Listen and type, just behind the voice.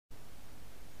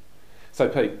So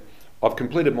Pete, I've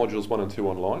completed modules 1 and 2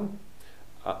 online.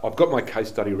 I've got my case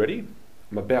study ready.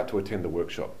 I'm about to attend the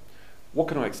workshop. What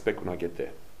can I expect when I get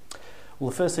there? Well,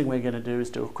 the first thing we're going to do is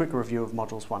do a quick review of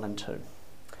modules 1 and 2.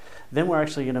 Then we're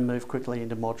actually going to move quickly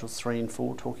into modules 3 and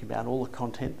 4, talking about all the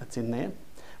content that's in there.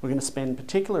 We're going to spend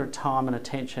particular time and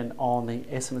attention on the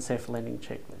SMSF lending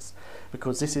checklist,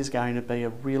 because this is going to be a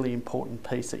really important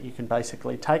piece that you can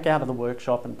basically take out of the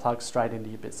workshop and plug straight into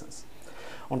your business.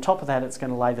 On top of that, it's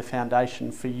going to lay the foundation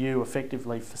for you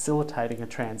effectively facilitating a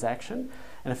transaction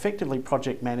and effectively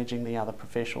project managing the other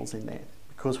professionals in there.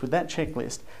 Because with that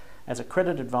checklist, as a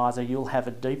credit advisor, you'll have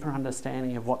a deeper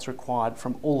understanding of what's required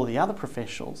from all of the other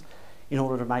professionals in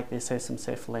order to make this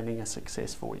SMSF lending a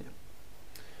success for you.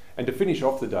 And to finish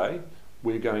off the day,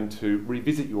 we're going to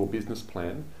revisit your business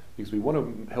plan, because we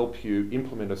want to help you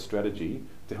implement a strategy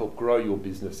to help grow your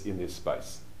business in this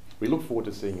space. We look forward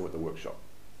to seeing you at the workshop.